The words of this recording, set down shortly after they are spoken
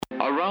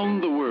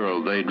Around the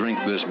world, they drink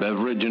this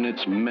beverage in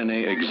its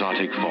many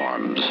exotic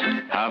forms.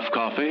 Half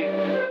coffee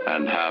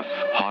and half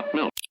hot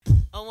milk.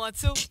 I want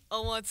to.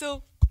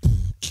 I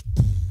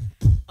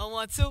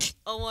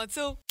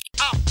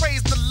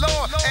praise the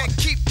Lord and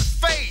keep the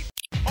faith.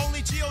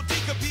 Only G.O.D.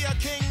 could be a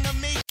king to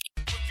me.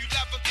 If you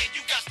love him, then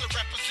you got to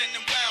represent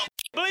him well.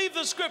 Believe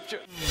the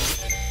scripture.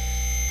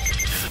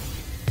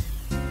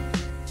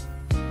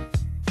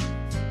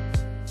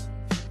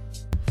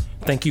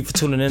 Thank you for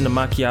tuning in to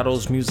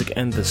Macchiato's Music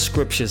and the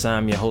Scriptures.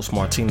 I'm your host,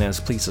 Martinez.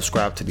 Please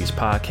subscribe to these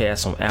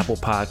podcasts on Apple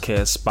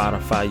Podcasts,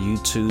 Spotify,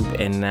 YouTube,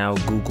 and now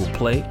Google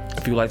Play.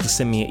 If you'd like to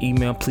send me an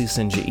email, please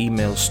send your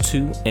emails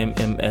to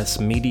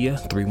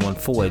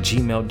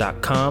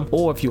mmsmedia314@gmail.com.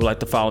 Or if you would like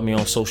to follow me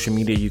on social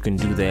media, you can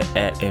do that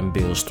at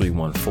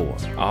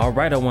mbills314. All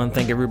right, I want to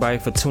thank everybody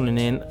for tuning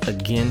in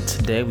again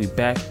today. We're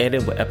back at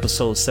it with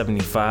episode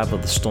 75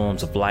 of The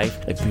Storms of Life.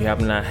 If you have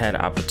not had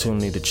an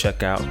opportunity to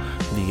check out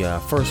the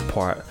first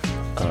part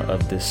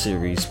of this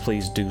series,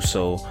 please do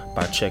so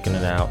by checking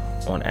it out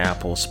on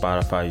Apple,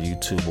 Spotify,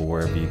 YouTube, or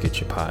wherever you get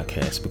your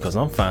podcasts, because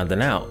I'm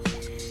finding out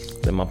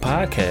that my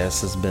podcast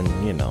has been,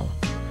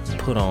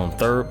 put on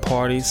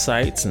third-party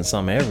sites and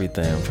some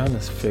everything. I'm trying to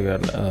figure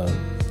out,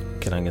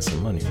 can I get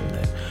some money from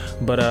that?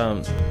 But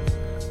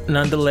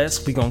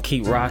nonetheless, we're going to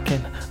keep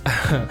rocking.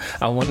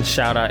 I want to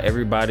shout out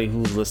everybody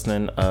who's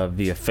listening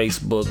via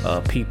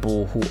Facebook,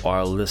 people who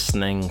are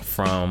listening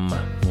from,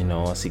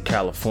 I see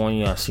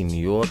California, I see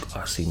New York,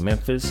 I see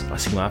Memphis, I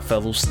see my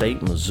fellow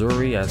state,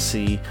 Missouri, I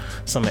see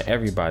some of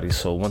everybody.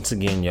 So once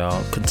again,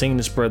 y'all, continue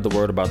to spread the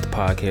word about the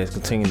podcast,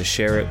 continue to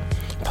share it,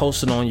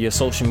 post it on your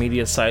social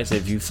media sites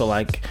if you feel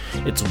like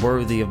it's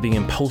worthy of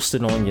being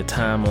posted on your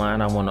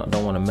timeline. I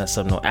don't want to mess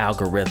up no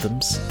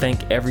algorithms. Thank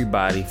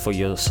everybody for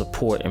your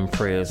support and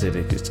prayers. It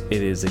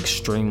is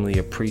extremely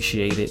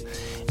appreciated.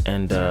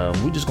 And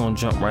we're just gonna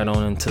jump right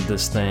on into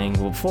this thing.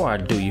 Well, before I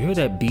do, you hear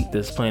that beat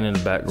that's playing in the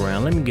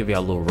background? Let me give y'all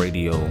a little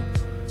radio,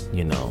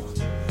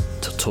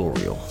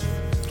 tutorial.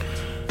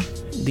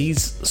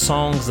 These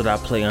songs that I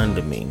play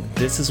under me,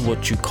 this is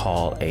what you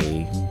call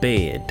a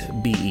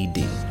bed,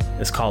 B-E-D.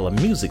 It's called a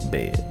music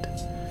bed.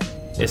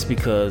 It's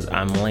because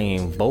I'm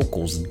laying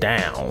vocals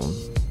down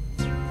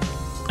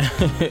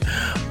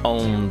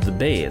on the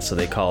bed, so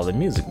they call it a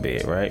music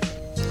bed, right?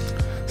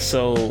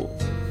 So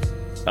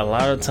a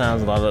lot of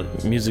times, a lot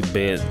of music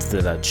beds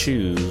that I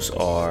choose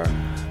are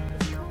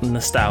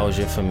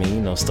nostalgia for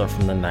me, stuff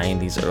from the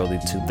 90s, early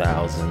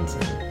 2000s.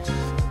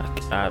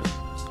 And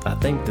I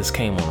think this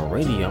came on the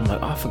radio. I'm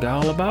like, I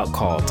forgot all about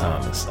Carl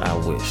Thomas. I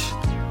wish.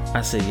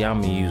 I said, yeah,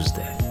 I'm gonna use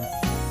that.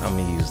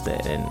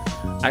 And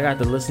I got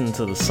to listen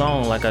to the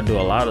song like I do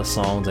a lot of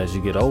songs as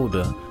you get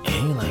older.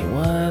 And you're like,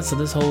 what? So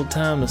this whole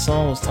time the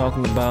song was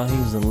talking about he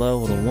was in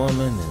love with a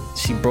woman and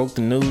she broke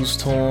the news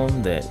to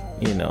him that,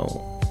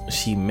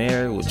 she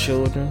married with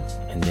children.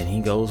 And then he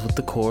goes with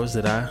the chorus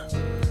that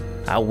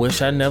I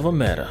wish I never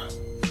met her.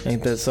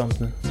 Ain't that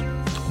something?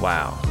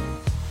 Wow.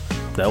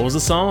 That was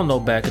a song though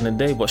back in the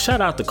day. But shout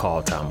out to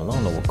Carl Thomas. I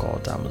don't know what Carl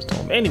Thomas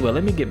doing. But anyway,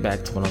 let me get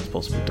back to what I'm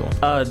supposed to be doing.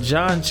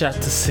 John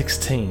chapter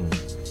 16.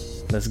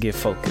 Let's get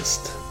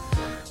focused.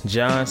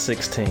 John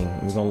 16.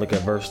 We're going to look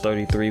at verse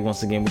 33.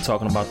 Once again, we're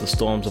talking about the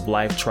storms of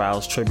life,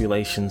 trials,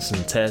 tribulations,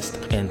 and tests,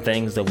 and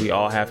things that we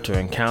all have to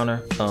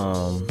encounter.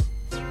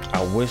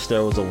 I wish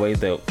there was a way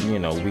that,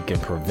 we can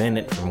prevent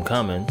it from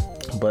coming,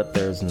 but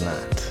there's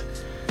not.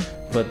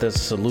 But there's a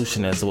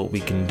solution as to what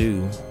we can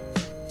do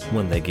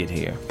when they get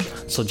here.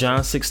 So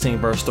John 16,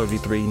 verse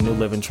 33, New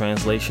Living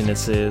Translation, it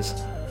says,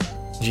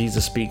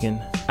 Jesus speaking,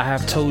 I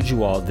have told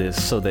you all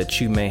this so that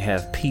you may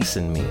have peace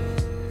in me.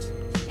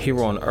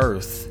 Here on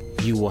earth,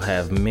 you will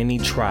have many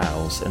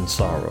trials and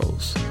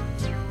sorrows,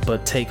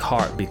 but take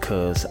heart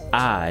because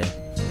I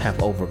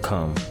have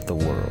overcome the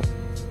world.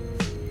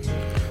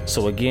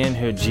 So again,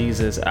 here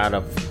Jesus, out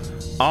of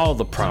all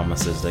the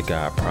promises that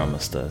God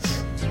promised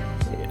us,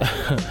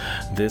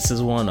 this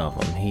is one of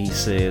them. He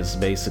says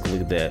basically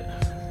that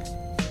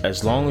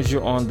as long as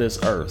you're on this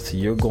earth,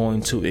 you're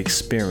going to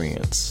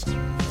experience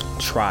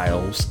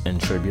trials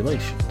and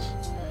tribulations.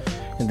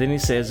 And then he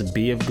says,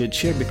 be of good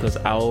cheer because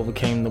I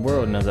overcame the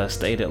world. And as I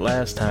stated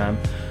last time,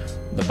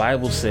 the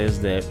Bible says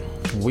that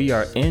we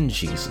are in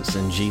Jesus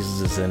and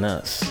Jesus is in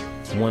us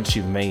once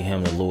you've made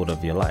him the Lord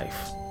of your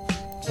life,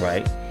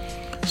 right?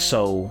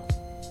 So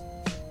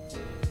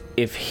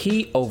if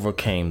he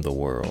overcame the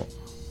world,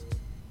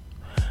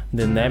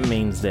 then that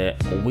means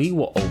that we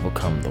will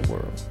overcome the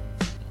world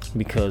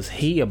because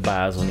he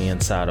abides on the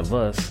inside of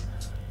us.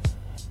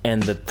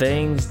 And the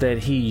things that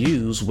he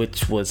used,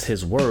 which was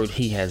his word,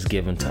 he has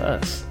given to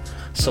us.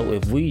 So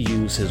if we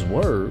use his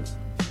word,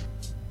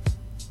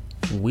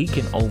 we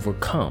can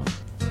overcome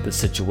the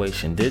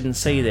situation. Didn't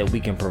say that we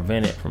can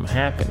prevent it from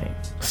happening.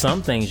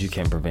 Some things you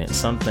can prevent.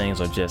 Some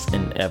things are just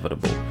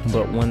inevitable.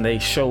 But when they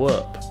show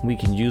up, we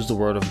can use the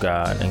word of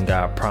God, and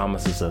God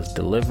promises us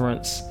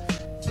deliverance.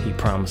 He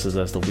promises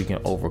us that we can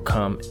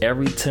overcome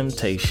every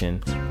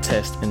temptation,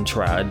 test, and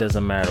trial. It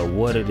doesn't matter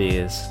what it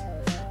is.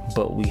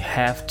 But we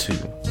have to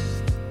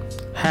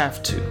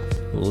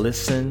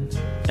listen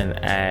and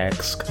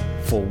ask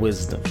for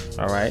wisdom.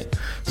 All right.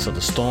 So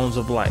the storms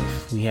of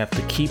life, we have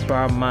to keep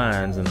our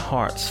minds and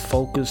hearts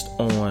focused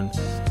on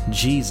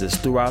Jesus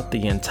throughout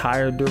the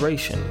entire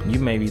duration. You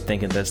may be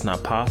thinking that's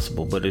not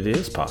possible, but it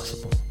is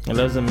possible. It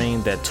doesn't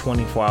mean that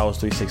 24 hours,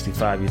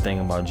 365, you're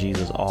thinking about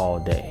Jesus all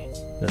day.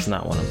 That's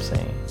not what I'm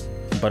saying.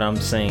 But I'm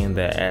saying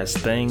that as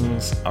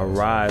things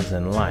arise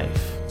in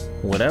life,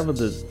 whatever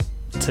the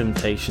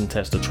temptation,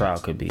 test, or trial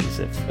could be,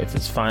 if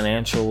it's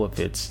financial, if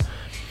it's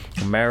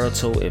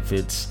marital, if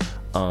it's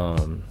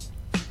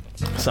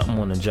something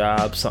on a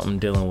job, something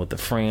dealing with a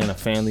friend, a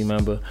family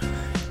member,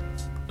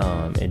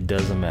 it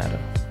doesn't matter.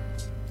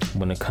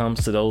 When it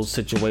comes to those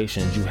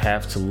situations, you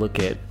have to look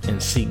at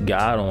and seek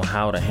God on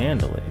how to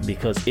handle it.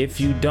 Because if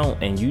you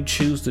don't, and you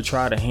choose to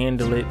try to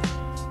handle it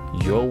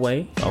your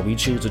way, or we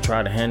choose to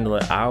try to handle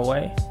it our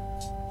way,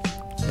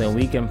 then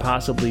we can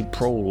possibly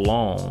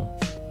prolong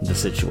the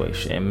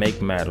situation and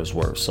make matters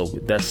worse. So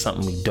that's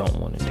something we don't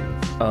want to do.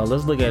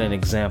 Let's look at an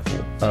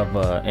example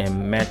of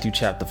in Matthew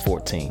chapter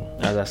 14.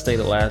 As I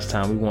stated last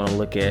time, we want to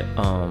look at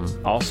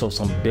also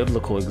some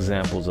biblical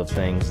examples of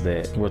things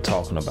that we're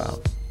talking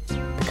about,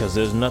 because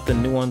there's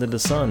nothing new under the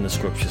sun, the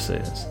scripture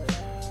says.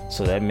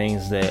 So that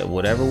means that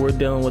whatever we're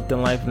dealing with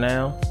in life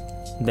now,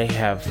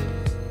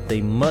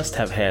 they must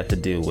have had to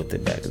deal with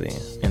it back then.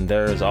 And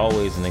there is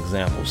always an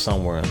example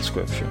somewhere in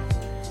scripture.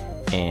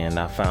 And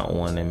I found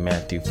one in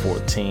Matthew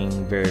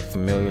 14, very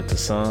familiar to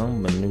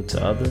some, but new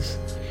to others.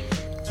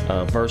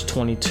 Verse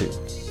 22.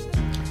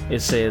 It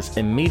says,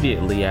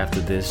 immediately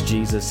after this,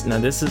 Jesus, now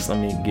this is, let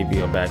me give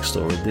you a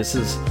backstory. This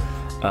is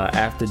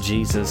after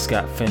Jesus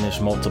got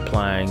finished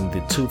multiplying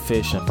the 2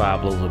 fish and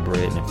 5 loaves of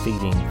bread and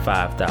feeding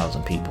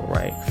 5,000 people,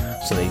 right?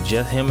 So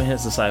him and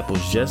his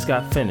disciples just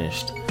got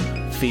finished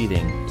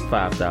feeding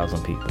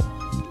 5,000 people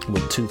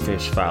with 2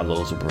 fish, 5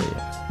 loaves of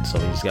bread. So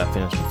he just got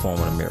finished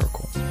performing a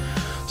miracle.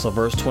 So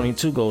verse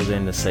 22 goes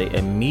in to say,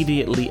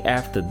 immediately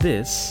after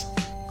this,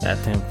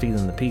 after him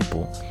feeding the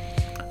people,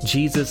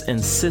 Jesus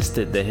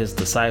insisted that his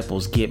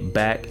disciples get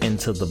back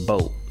into the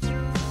boat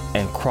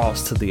and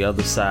cross to the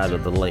other side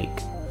of the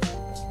lake.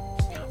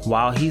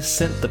 While he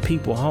sent the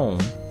people home,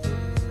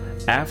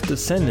 after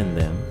sending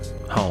them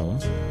home,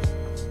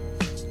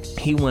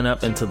 he went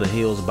up into the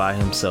hills by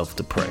himself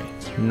to pray.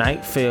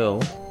 Night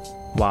fell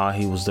while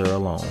he was there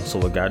alone. So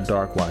it got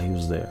dark while he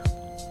was there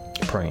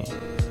praying.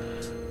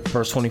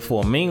 Verse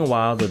 24,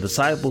 meanwhile, the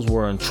disciples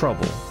were in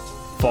trouble,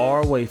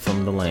 far away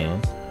from the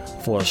land,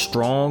 for a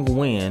strong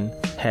wind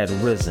had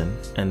risen,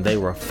 and they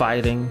were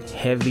fighting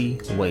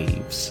heavy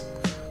waves.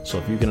 So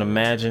if you can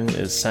imagine,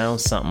 it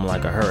sounds something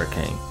like a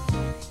hurricane.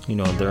 You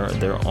know,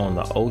 they're on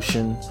the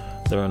ocean,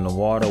 they're in the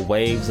water,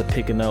 waves are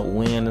picking up,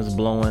 wind is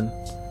blowing.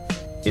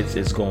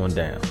 It's going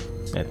down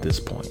at this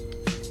point.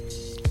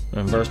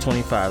 And verse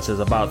 25 says,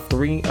 about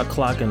 3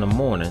 o'clock in the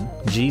morning,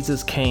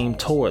 Jesus came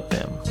toward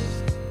them,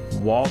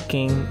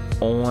 walking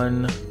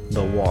on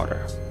the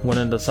water. When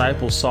the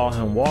disciples saw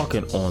him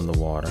walking on the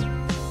water,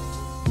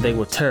 they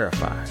were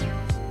terrified.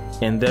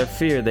 In their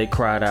fear, they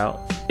cried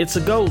out, "It's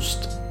a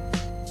ghost!"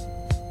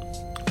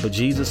 But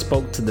Jesus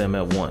spoke to them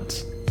at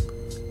once.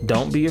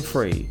 "Don't be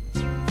afraid,"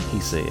 he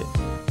said.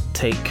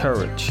 "Take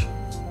courage.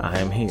 I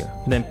am here."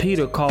 Then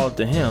Peter called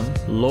to him,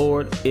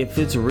 "Lord, if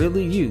it's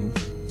really you,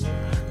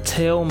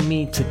 tell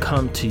me to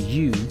come to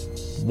you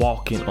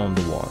walking on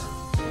the water."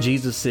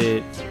 Jesus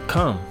said,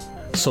 "Come."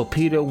 So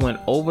Peter went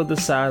over the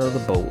side of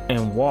the boat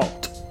and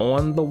walked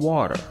on the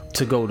water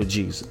to go to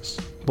Jesus.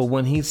 But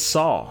when he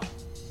saw,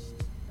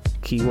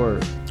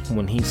 keyword,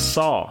 when he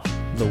saw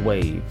the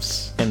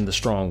waves and the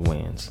strong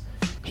winds,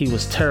 he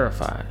was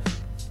terrified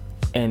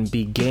and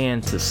began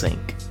to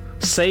sink.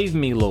 "Save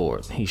me,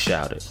 Lord," he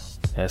shouted.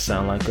 That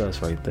sounds like us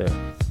right there.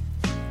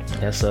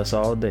 That's us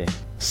all day.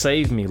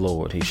 "Save me,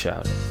 Lord," he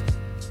shouted.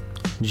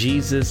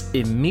 Jesus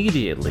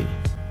immediately,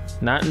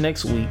 not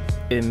next week,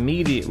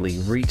 immediately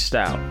reached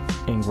out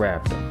and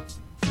grabbed him.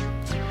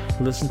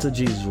 Listen to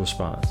Jesus'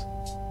 response.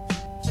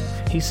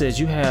 He says,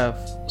 "You have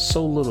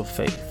so little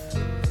faith."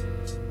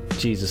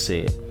 Jesus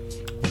said,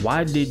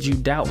 "Why did you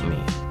doubt me?"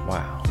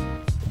 Wow.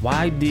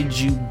 "Why did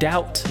you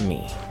doubt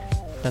me?"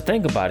 Now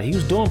think about it. He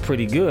was doing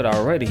pretty good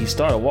already. He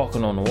started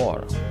walking on the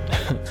water.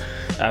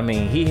 I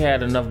mean, he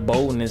had enough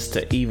boldness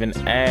to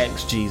even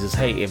ask Jesus,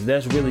 "Hey, if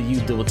that's really you,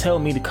 tell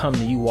me to come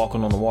to you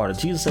walking on the water."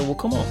 Jesus said, "Well,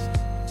 come on."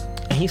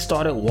 And he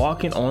started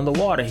walking on the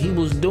water. He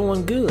was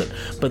doing good.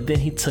 But then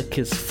he took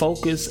his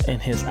focus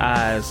and his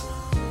eyes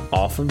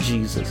off of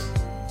Jesus,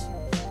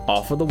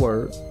 off of the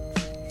word.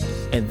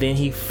 And then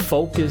he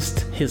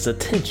focused his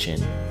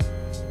attention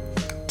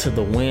to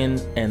the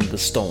wind and the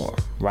storm,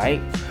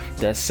 right?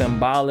 That's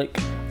symbolic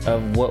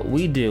of what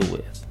we deal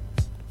with.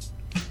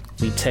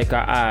 We take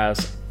our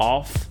eyes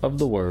off of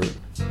the word,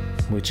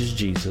 which is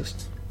Jesus,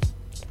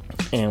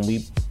 and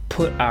we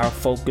put our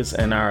focus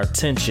and our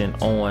attention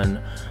on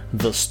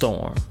the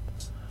storm.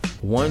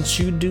 Once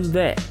you do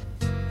that,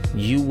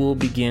 you will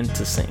begin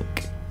to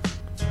sink.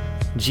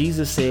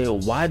 Jesus said,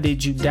 "Why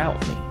did you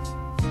doubt me?"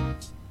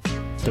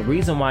 The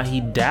reason why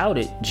he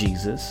doubted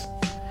Jesus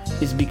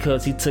is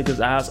because he took his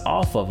eyes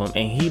off of him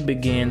and he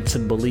began to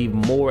believe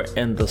more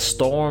in the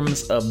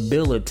storm's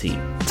ability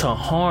to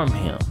harm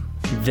him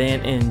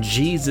than in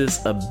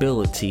Jesus'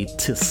 ability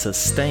to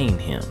sustain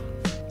him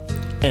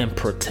and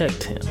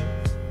protect him.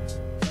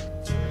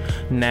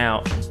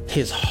 Now,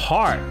 his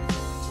heart,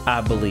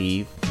 I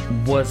believe,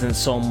 wasn't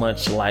so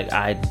much like,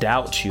 I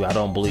doubt you, I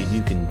don't believe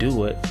you can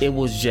do it. It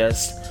was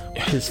just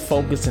his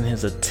focus and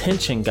his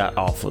attention got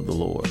off of the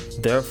Lord.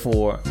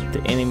 Therefore,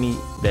 the enemy,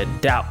 that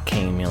doubt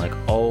came in like,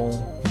 oh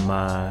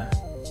my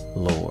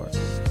Lord,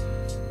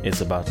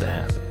 it's about to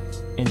happen.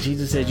 And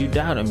Jesus said, you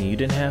doubted me, you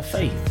didn't have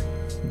faith.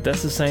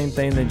 That's the same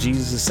thing that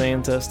Jesus is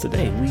saying to us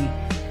today. We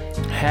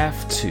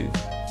have to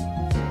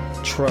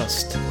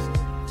trust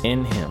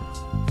in him.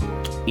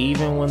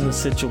 Even when the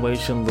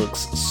situation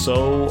looks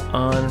so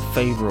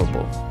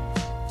unfavorable.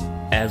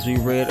 As we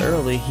read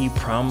earlier, he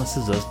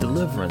promises us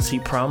deliverance. He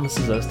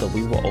promises us that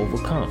we will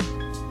overcome.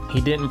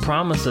 He didn't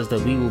promise us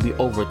that we will be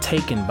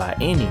overtaken by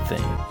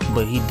anything,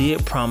 but he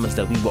did promise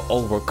that we will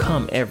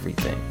overcome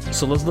everything.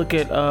 So let's look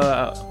at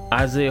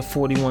Isaiah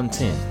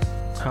 41:10.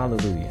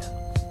 Hallelujah.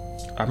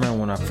 I remember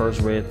when I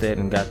first read that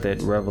and got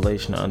that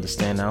revelation to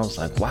understand, I was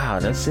like, wow,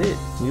 that's it.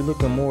 We're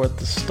looking more at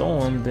the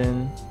storm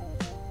than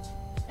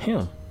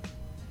him.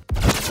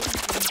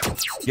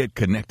 Get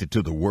connected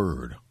to the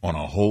word on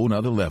a whole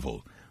nother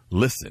level.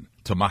 Listen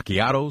to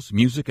Macchiato's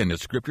Music and the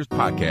Scriptures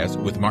podcast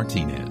with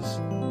Martinez.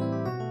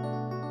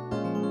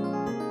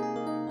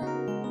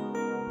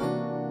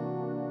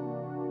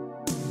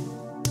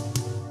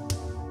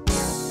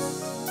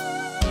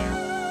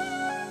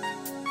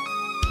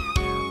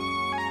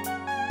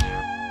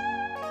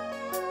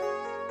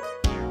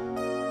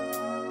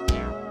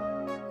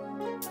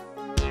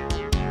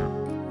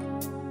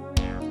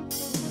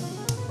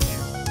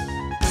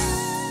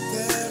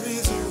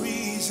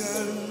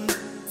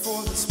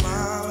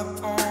 Smile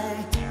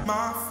upon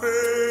my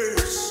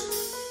face.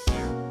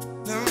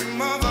 The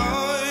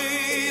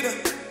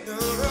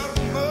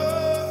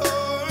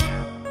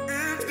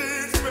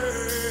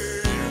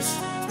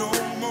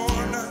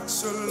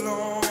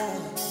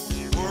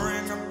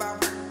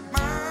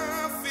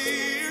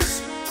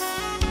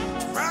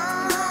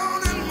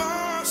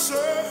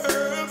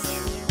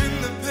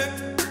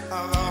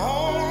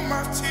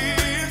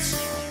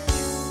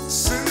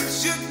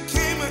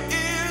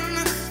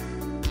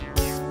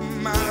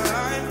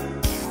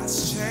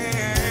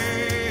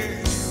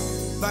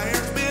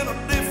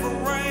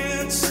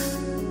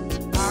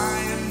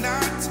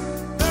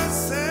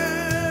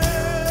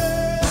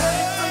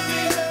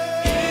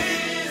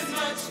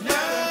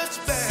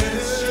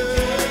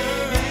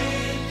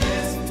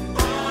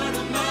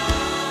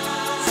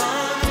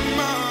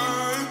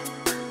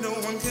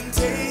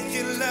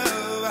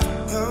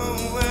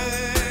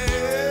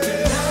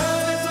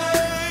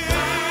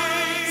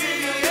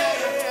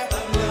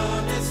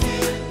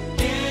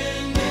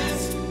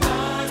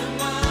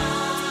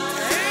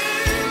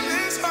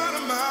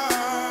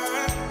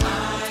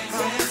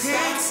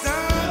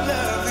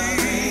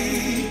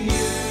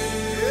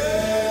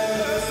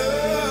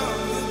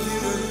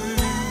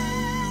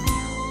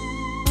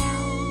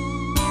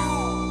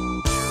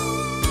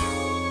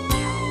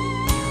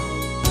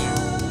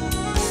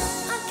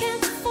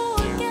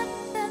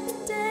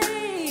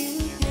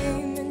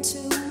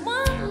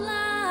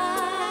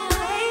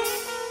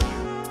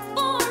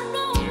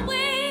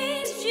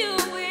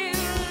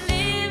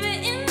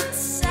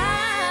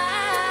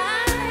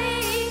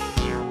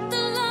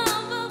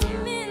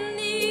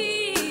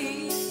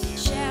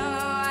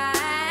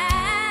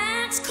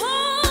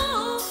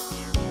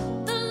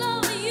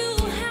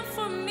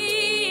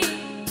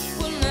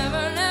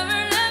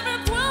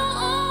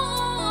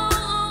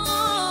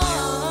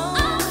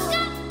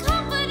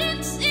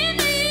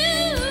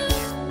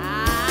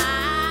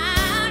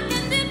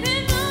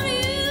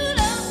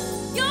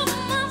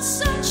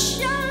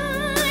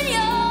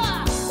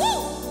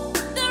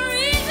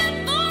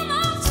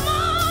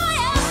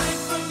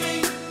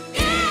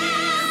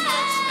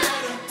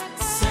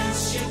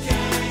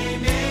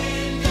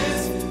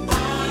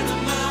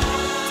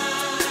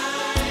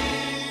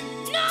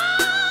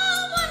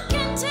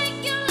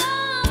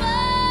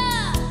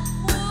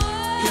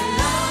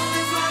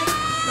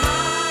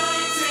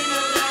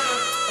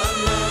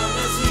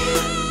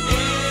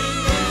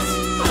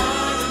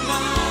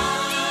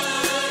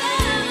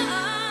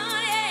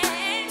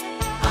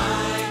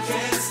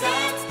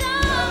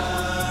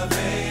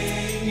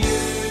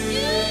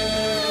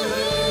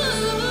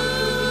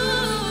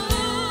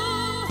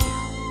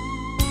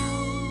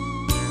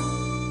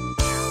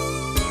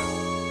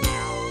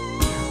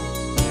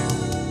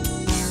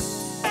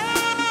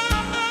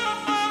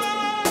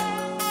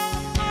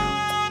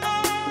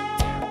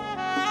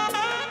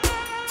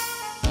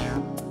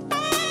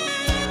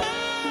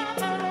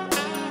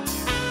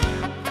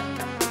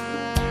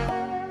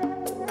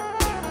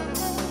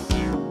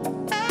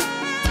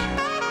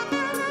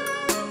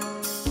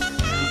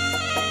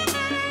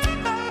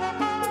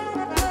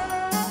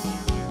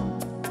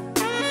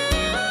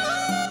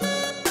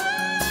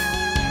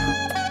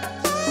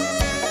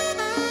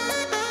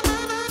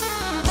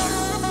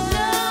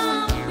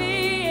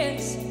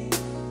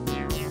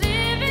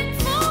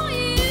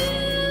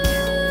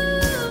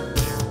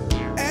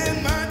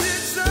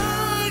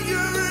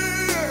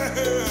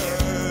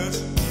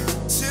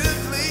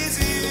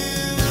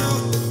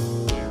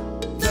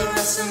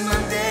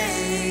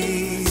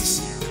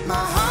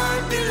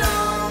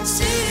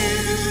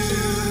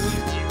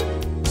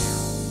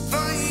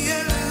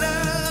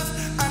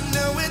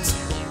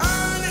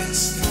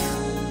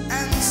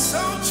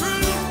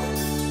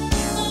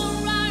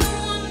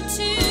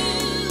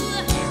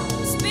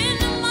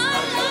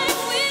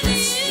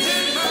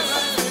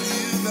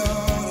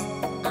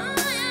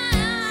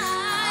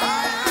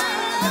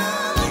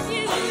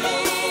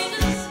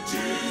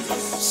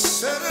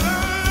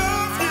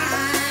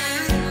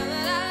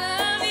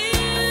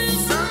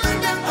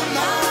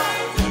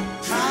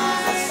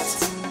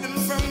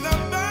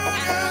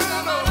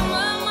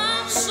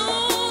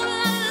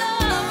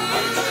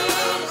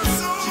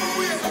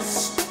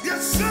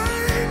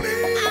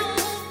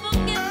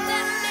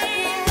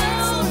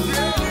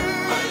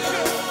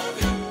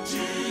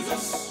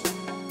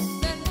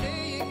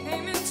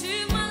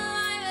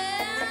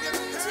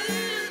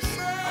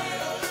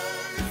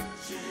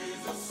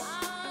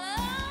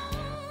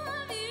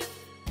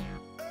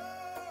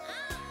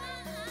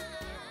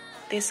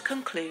This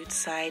concludes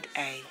Side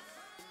A.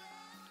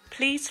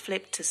 Please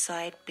flip to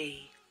Side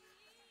B.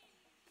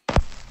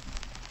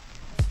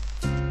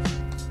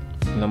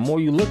 And the more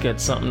you look at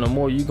something, the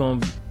more you're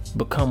going to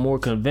become more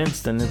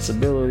convinced in its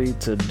ability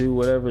to do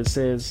whatever it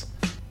says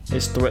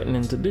it's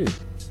threatening to do.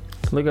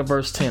 Look at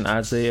verse 10,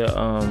 Isaiah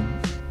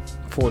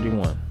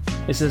 41.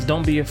 It says,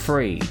 "Don't be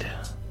afraid,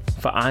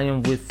 for I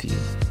am with you.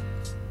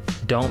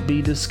 Don't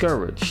be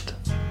discouraged,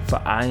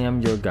 for I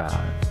am your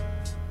God.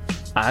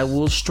 I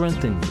will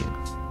strengthen you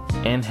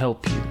and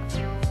help you.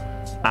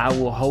 I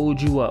will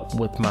hold you up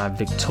with my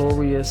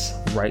victorious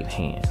right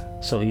hand."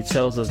 So he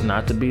tells us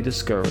not to be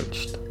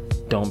discouraged.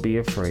 Don't be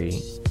afraid.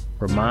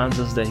 Reminds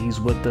us that he's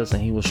with us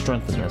and he will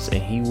strengthen us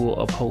and he will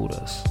uphold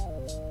us.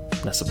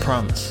 That's a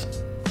promise.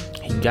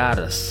 He got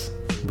us,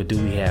 but do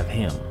we have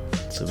him?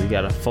 So we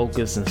got to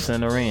focus and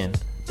center in.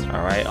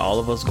 All right, all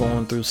of us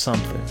going through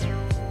something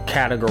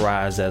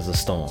categorized as a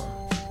storm.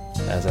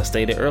 As I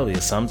stated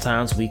earlier,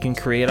 sometimes we can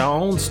create our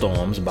own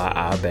storms by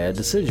our bad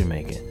decision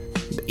making.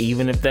 But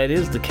even if that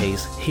is the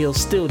case, he'll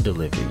still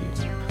deliver you.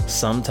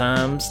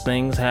 Sometimes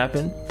things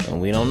happen and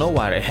we don't know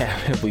why they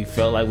happened. We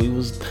felt like we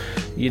was,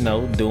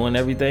 doing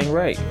everything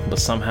right, but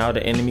somehow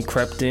the enemy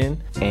crept in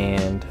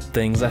and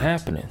things are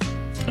happening.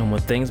 And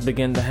when things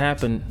begin to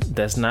happen,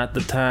 that's not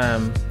the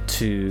time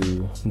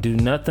to do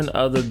nothing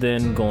other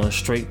than going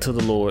straight to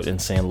the Lord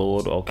and saying,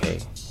 "Lord, okay,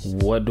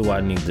 what do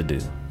I need to do?"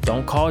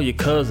 Don't call your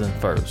cousin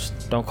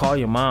first. Don't call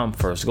your mom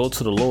first. Go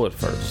to the Lord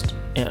first.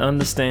 And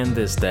understand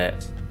this, that,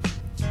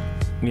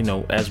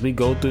 as we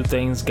go through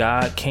things,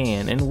 God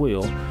can and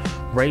will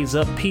raise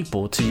up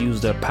people to use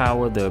their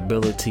power, their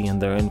ability,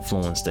 and their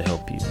influence to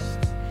help you.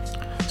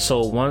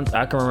 So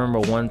I can remember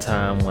one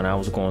time when I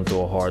was going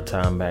through a hard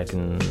time back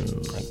in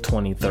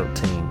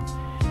 2013,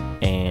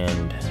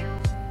 and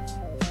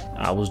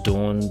I was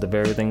doing the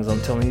very things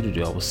I'm telling you to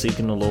do. I was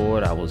seeking the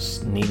Lord. I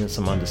was needing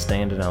some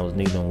understanding. I was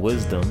needing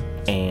wisdom.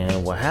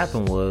 And what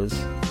happened was,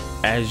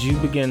 as you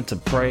begin to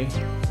pray,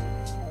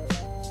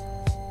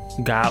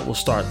 God will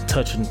start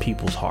touching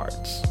people's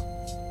hearts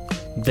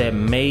that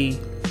may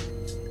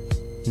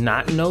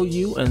not know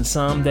you and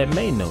some that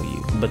may know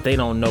you, but they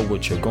don't know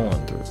what you're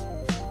going through.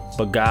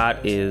 But God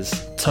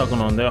is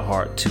tugging on their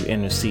heart to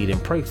intercede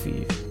and pray for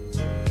you,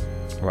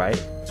 right?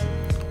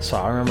 So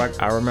I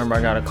remember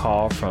I got a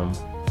call from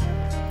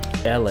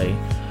LA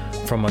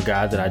from a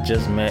guy that I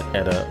just met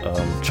at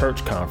a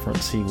church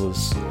conference. He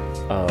was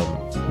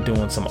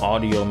doing some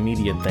audio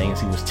media things.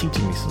 He was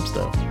teaching me some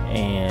stuff,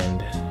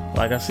 and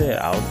like I said,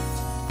 I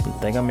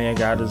think I may have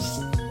got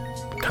his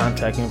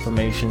contact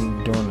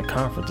information during the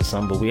conference or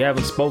something, but we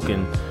haven't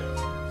spoken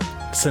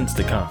since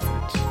the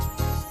conference,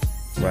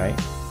 right?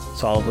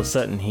 So all of a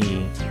sudden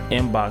he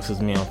inboxes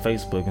me on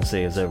Facebook and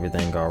says, "Is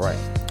everything all right?"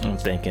 I'm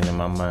thinking in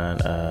my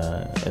mind,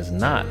 it's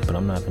not, but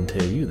I'm not going to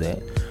tell you that.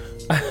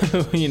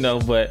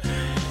 But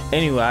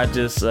anyway, I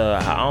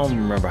don't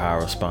remember how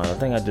I responded. I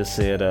think I just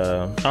said,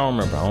 I don't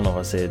remember. I don't know if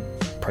I said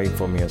pray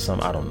for me or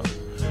something. I don't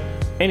know.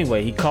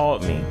 Anyway, he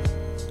called me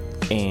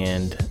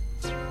and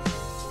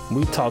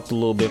we talked a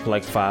little bit for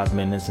like 5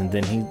 minutes, and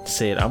then he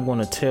said, "I'm going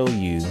to tell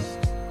you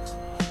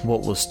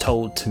what was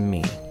told to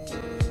me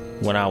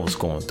when I was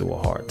going through a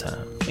hard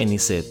time." And he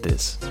said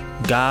this: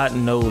 "God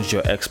knows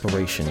your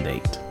expiration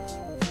date."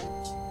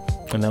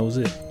 And that was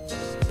it.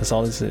 That's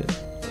all he said.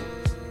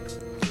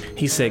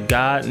 He said,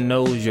 "God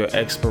knows your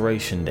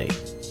expiration date."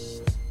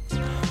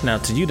 Now,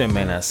 to you, that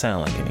may not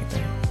sound like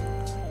anything,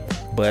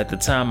 but at the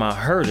time I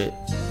heard it,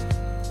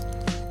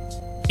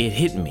 it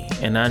hit me.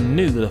 And I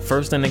knew the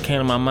first thing that came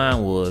to my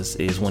mind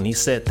is when he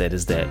said that,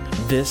 is that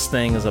this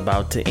thing is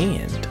about to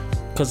end.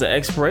 Because the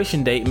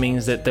expiration date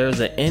means that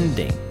there's an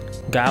ending.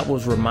 God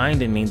was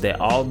reminding me that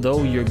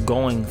although you're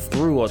going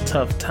through a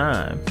tough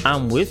time,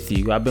 I'm with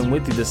you. I've been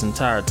with you this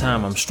entire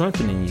time. I'm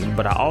strengthening you.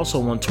 But I also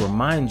want to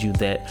remind you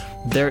that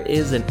there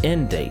is an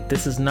end date.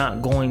 This is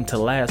not going to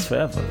last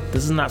forever.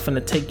 This is not going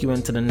to take you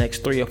into the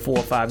next 3 or 4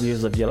 or 5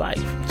 years of your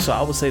life. So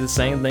I would say the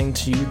same thing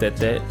to you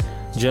that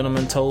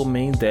gentleman told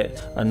me,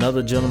 that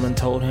another gentleman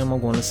told him. I'm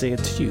going to say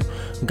it to you.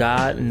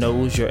 God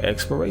knows your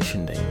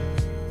expiration date.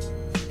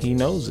 He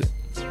knows it.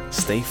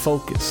 Stay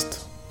focused.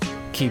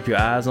 Keep your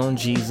eyes on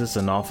Jesus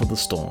and off of the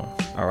storm.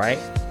 All right,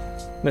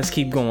 let's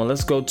keep going.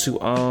 Let's go to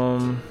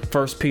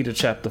 1 Peter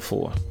chapter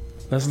 4.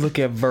 Let's look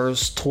at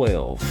verse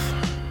 12.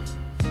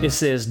 It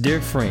says, "Dear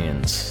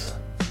friends,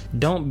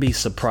 don't be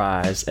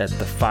surprised at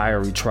the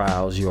fiery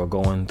trials you are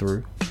going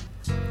through,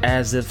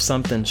 as if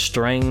something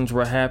strange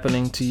were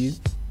happening to you.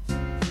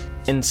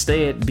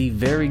 Instead, be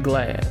very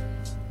glad,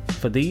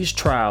 for these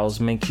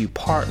trials make you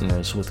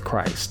partners with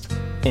Christ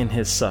in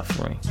his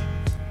suffering,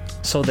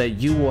 so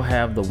that you will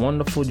have the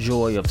wonderful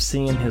joy of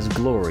seeing his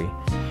glory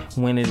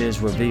when it is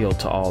revealed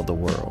to all the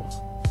world.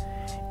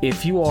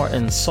 If you are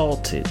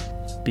insulted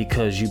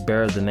because you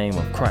bear the name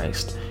of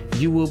Christ,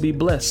 you will be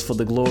blessed, for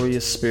the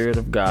glorious Spirit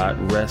of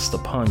God rests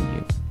upon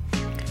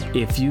you.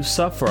 If you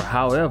suffer,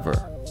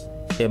 however,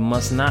 it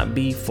must not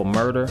be for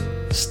murder,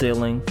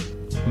 stealing,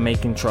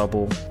 making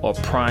trouble, or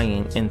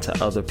prying into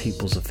other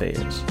people's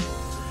affairs.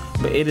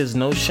 But it is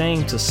no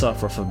shame to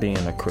suffer for being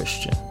a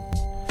Christian.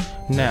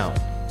 Now,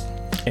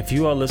 if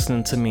you are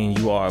listening to me and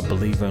you are a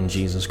believer in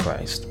Jesus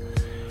Christ,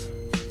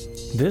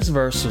 this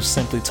verse was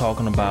simply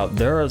talking about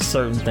there are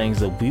certain things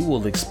that we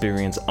will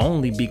experience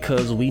only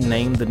because we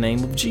name the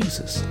name of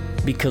Jesus,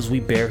 because we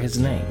bear his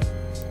name.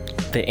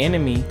 The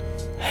enemy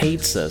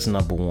hates us,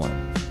 number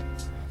one.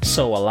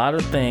 So a lot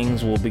of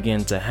things will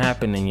begin to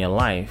happen in your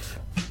life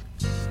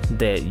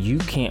that you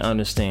can't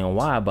understand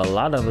why, but a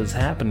lot of it's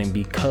happening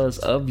because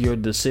of your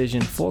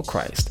decision for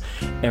Christ.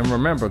 And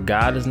remember,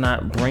 God is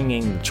not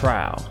bringing the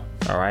trial.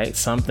 All right.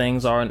 Some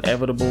things are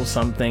inevitable.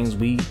 Some things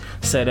we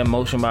set in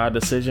motion by our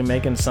decision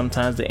making.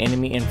 Sometimes the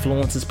enemy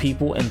influences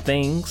people and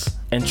things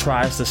and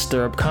tries to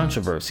stir up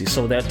controversy.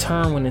 So that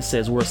term, when it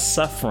says we're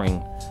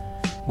suffering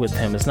with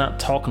him, it's not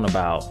talking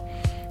about,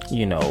 if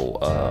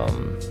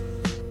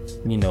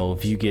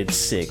you get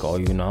sick or,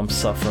 I'm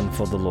suffering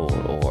for the Lord,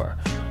 or,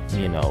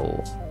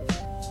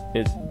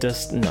 it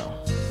just,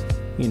 no,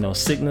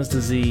 sickness,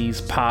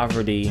 disease,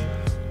 poverty.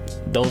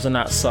 Those are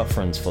not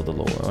sufferings for the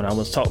Lord.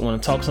 When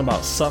it talks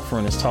about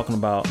suffering, it's talking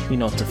about,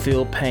 to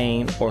feel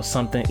pain or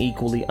something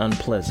equally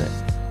unpleasant,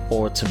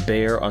 or to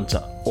bear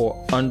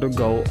or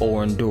undergo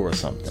or endure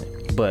something.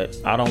 But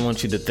I don't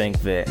want you to think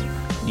that,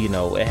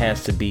 it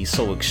has to be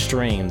so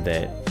extreme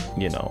that,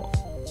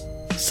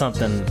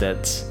 something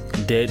that's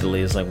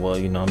deadly is like, well,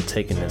 I'm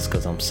taking this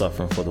because I'm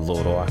suffering for the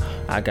Lord, or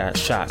I got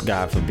shot,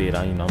 God forbid,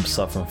 I'm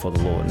suffering for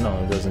the Lord. No,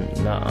 it doesn't.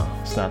 It's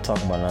not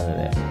talking about none of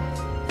that.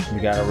 We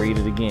gotta read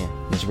it again.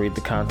 Let's read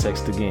the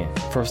context again.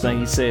 First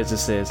thing it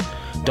says,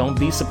 don't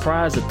be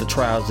surprised at the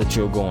trials that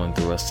you're going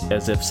through,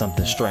 as if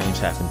something strange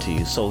happened to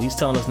you. So he's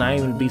telling us not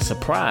even to be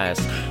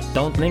surprised.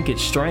 Don't think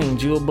it's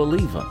strange. You're a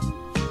believer.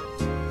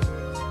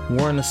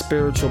 We're in a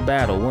spiritual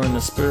battle. We're in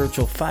a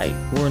spiritual fight.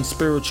 We're in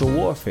spiritual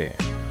warfare.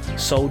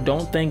 So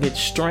don't think it's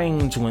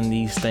strange when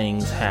these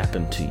things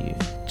happen to you.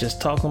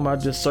 Just talking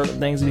about just certain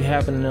things be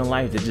happening in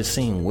life that just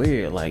seem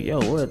weird. Like,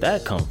 where'd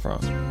that come from?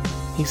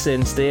 He said,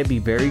 instead, be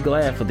very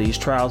glad, for these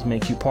trials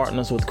make you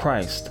partners with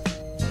Christ.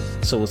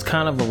 So it's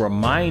kind of a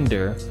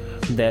reminder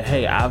that,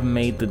 hey, I've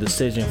made the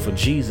decision for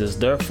Jesus.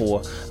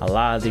 Therefore, a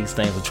lot of these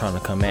things are trying to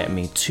come at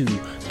me to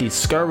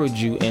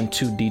discourage you and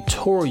to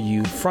detour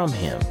you from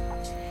him.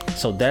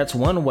 So that's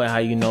one way how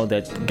you know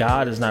that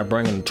God is not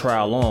bringing the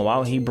trial on. Why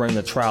would he bring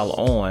the trial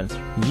on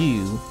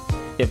you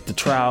if the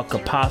trial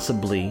could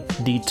possibly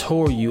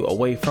detour you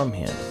away from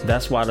him?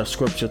 That's why the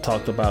scripture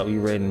talked about, we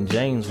read in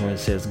James, when it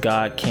says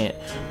God can't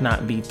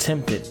not be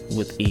tempted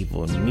with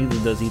evil, neither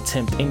does he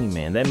tempt any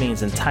man. That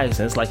means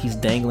enticing. It's like he's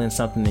dangling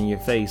something in your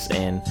face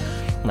and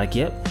like,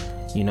 yep,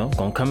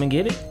 gonna come and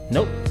get it.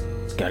 Nope,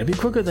 gotta be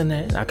quicker than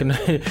that. I can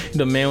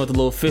the man with the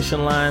little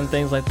fishing line,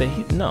 things like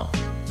that. No,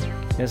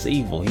 that's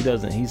evil.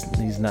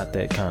 He's not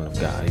that kind of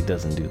God. He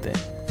doesn't do that.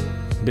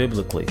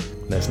 Biblically,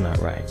 that's not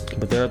right.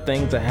 But there are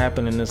things that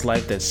happen in this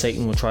life that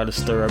Satan will try to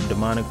stir up,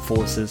 demonic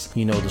forces.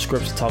 The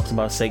scripture talks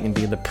about Satan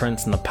being the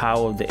prince and the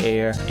power of the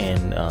air,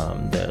 and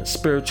the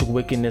spiritual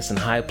wickedness in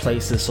high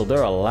places. So there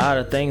are a lot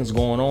of things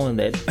going on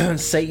that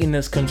Satan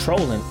is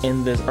controlling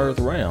in this earth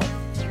realm,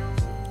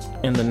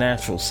 in the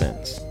natural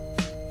sense.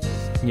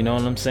 You know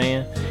what I'm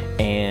saying?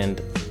 And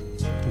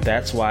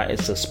that's why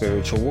it's a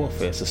spiritual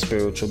warfare. It's a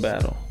spiritual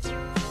battle.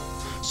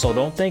 So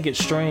don't think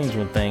it's strange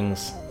when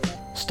things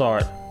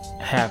start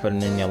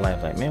happening in your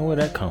life. Like, man, where'd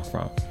that come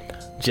from?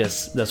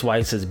 That's why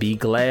he says be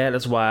glad.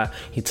 That's why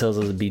he tells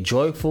us to be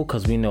joyful,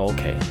 because we know,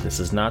 okay,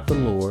 this is not the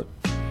Lord.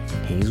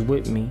 He's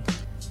with me.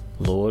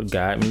 Lord,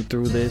 guide me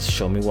through this.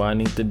 Show me what I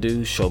need to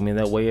do. Show me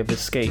that way of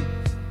escape.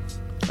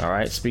 All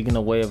right, speaking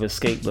of way of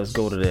escape, let's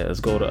go to that.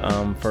 Let's go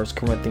to 1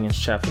 Corinthians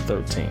chapter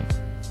 13.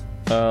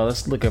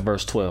 Let's look at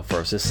verse 12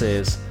 first. It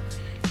says,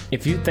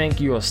 if you think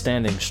you are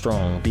standing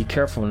strong, be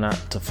careful not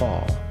to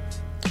fall.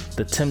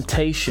 The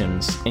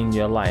temptations in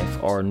your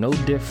life are no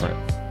different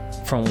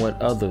from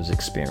what others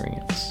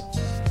experience.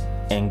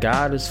 And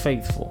God is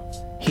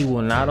faithful. He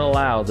will not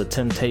allow the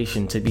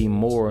temptation to be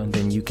more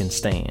than you can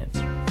stand.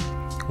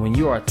 When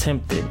you are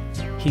tempted,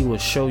 he will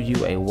show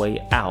you a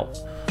way out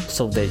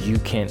so that you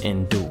can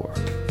endure.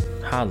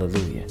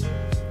 Hallelujah.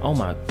 Oh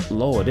my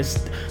Lord,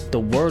 the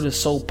word is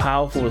so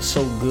powerful. It's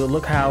so good.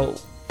 Look how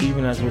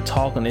even as we're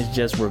talking, it's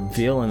just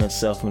revealing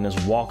itself and it's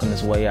walking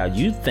its way out.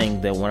 You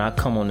think that when I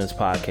come on this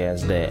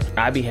podcast that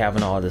I be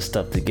having all this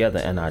stuff together,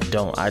 and I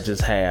don't. I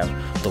just have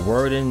the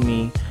word in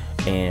me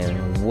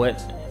and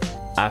what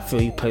I feel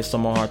he placed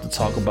on my heart to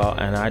talk about,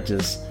 and I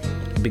just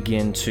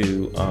begin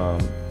to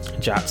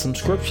jot some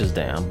scriptures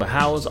down. But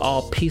how it's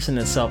all piecing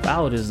itself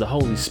out is the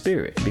Holy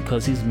Spirit,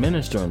 because he's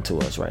ministering to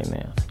us right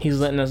now. He's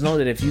letting us know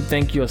that if you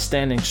think you're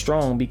standing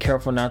strong, be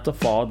careful not to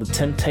fall. The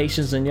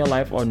temptations in your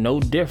life are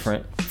no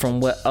different from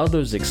what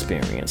others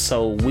experience.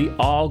 So we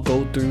all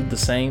go through the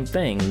same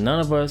thing. None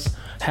of us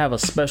have a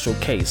special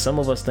case. Some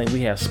of us think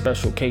we have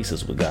special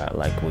cases with God,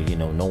 like, well,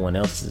 no one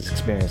else is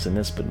experiencing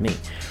this but me.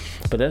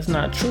 But that's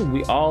not true.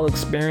 We all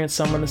experience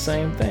some of the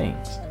same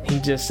things. He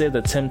just said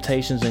the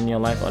temptations in your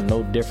life are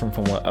no different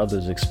from what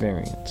others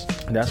experience.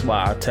 That's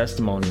why our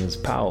testimony is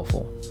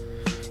powerful.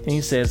 And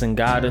he says, and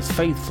God is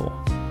faithful.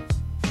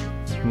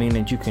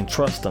 meaning you can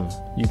trust him,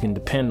 you can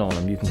depend on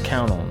him, you can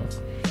count on him.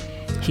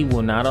 He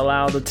will not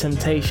allow the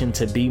temptation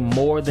to be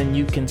more than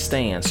you can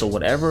stand. So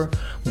whatever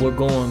we're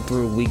going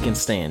through, we can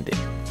stand it.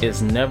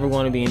 It's never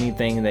going to be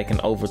anything that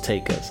can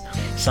overtake us.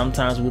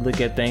 Sometimes we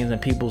look at things in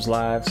people's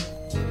lives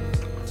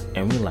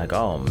and we're like,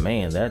 oh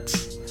man, I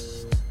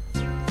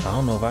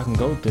don't know if I can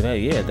go through that.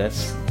 Yeah,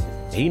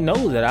 he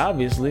knows that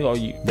obviously, or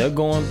they're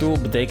going through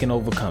it, but they can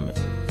overcome it.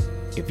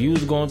 If you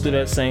was going through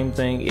that same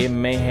thing, it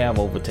may have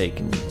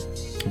overtaken you,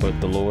 but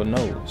the Lord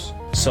knows.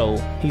 So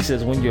he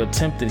says, when you're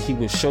tempted, he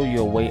will show you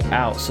a way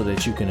out so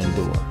that you can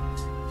endure.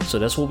 So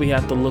that's what we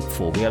have to look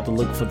for. We have to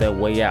look for that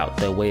way out,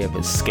 that way of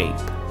escape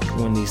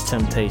when these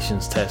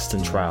temptations, tests,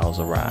 and trials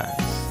arise.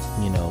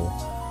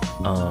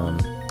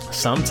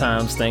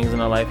 Sometimes things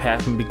in our life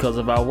happen because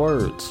of our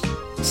words.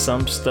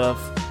 Some stuff,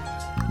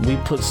 we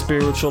put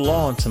spiritual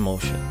law into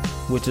motion,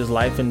 which is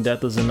life and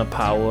death is in the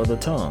power of the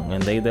tongue,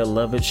 and they that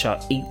love it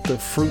shall eat the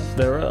fruit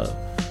thereof.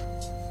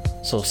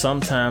 So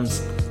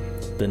sometimes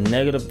the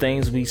negative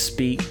things we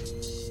speak,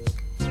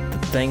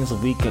 the things that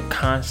we could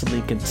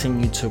constantly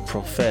continue to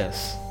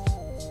profess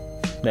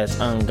that's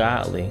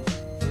ungodly,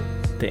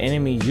 the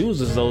enemy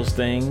uses those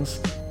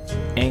things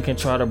and can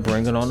try to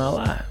bring it on our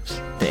lives.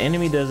 The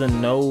enemy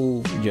doesn't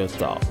know your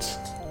thoughts.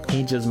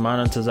 He just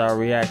monitors our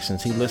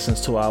reactions. He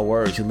listens to our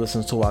words. He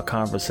listens to our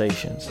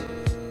conversations.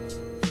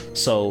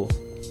 So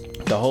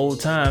the whole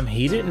time,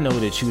 he didn't know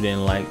that you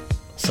didn't like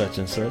such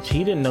and such.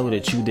 He didn't know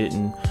that you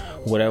didn't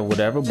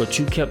whatever, but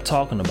you kept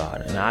talking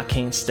about it. And I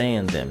can't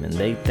stand them. And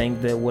they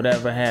think that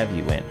whatever have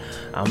you. And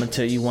I'm going to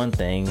tell you one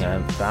thing. I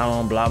found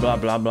on blah, blah,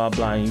 blah, blah,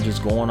 blah. And you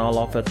just going all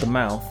off at the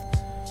mouth.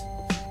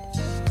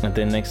 And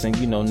then next thing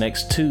you know,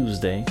 next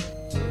Tuesday,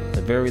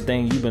 the very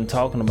thing you've been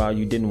talking about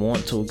you didn't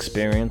want to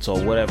experience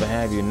or whatever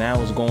have you, now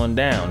is going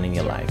down in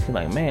your life. You're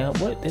like, man,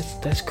 what?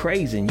 That's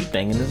crazy. And you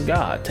thinking it's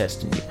God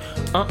testing you.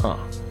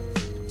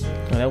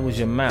 And that was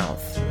your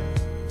mouth.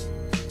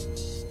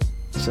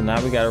 So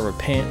now we got to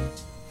repent.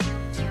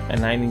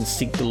 And I need to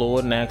seek the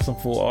Lord and ask him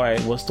for, all right,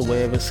 what's the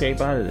way of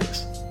escape out of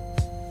this?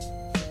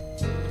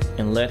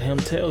 And let him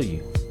tell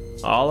you.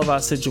 All of our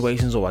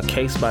situations are a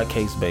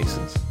case-by-case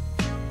basis.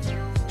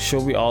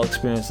 Sure, we all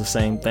experience the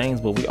same things,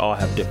 but we all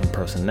have different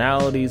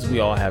personalities. We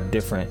all have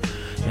different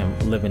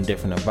and live in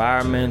different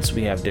environments.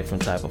 We have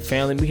different type of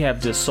family. We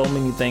have just so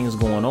many things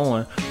going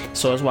on.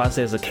 So that's why I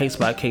say it's a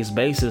case-by-case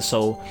basis.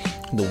 So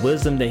the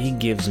wisdom that he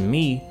gives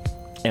me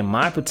in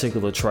my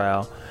particular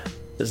trial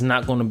is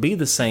not going to be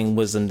the same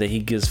wisdom that he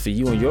gives for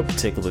you in your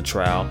particular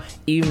trial,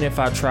 even if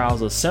our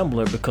trials are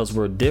similar, because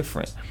we're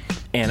different.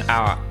 And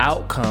our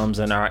outcomes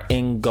and our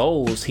end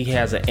goals, he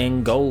has an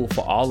end goal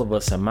for all of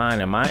us in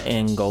mind. And my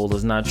end goal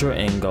is not your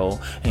end goal,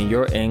 and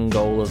your end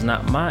goal is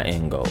not my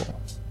end goal.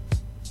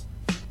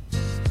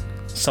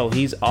 So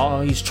he's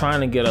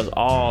trying to get us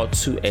all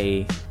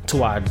to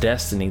our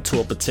destiny, to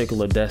a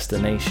particular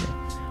destination.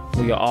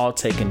 We are all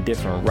taking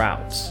different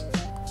routes.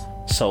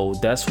 So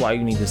that's why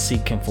you need to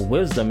seek him for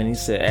wisdom. And he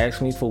said,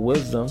 ask me for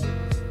wisdom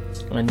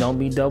and don't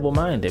be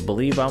double-minded.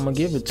 Believe I'm going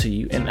to give it to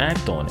you and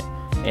act on it.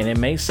 And it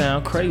may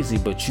sound crazy,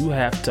 but you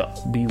have to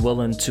be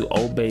willing to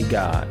obey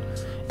God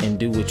and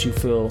do what you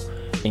feel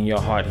in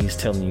your heart he's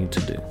telling you to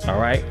do. All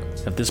right?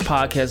 If this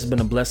podcast has been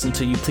a blessing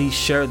to you, please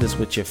share this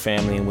with your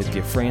family and with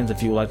your friends.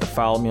 If you would like to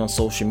follow me on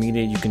social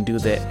media, you can do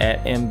that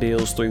at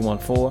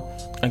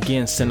mbills314.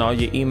 Again, send all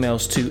your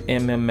emails to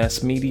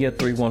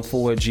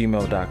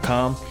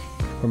mmsmedia314@gmail.com.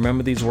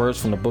 Remember these words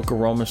from the book of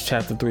Romans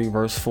chapter 3,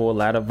 verse 4,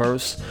 latter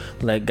verse.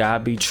 Let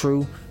God be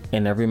true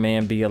and every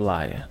man be a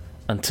liar.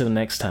 Until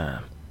next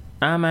time,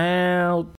 I'm out.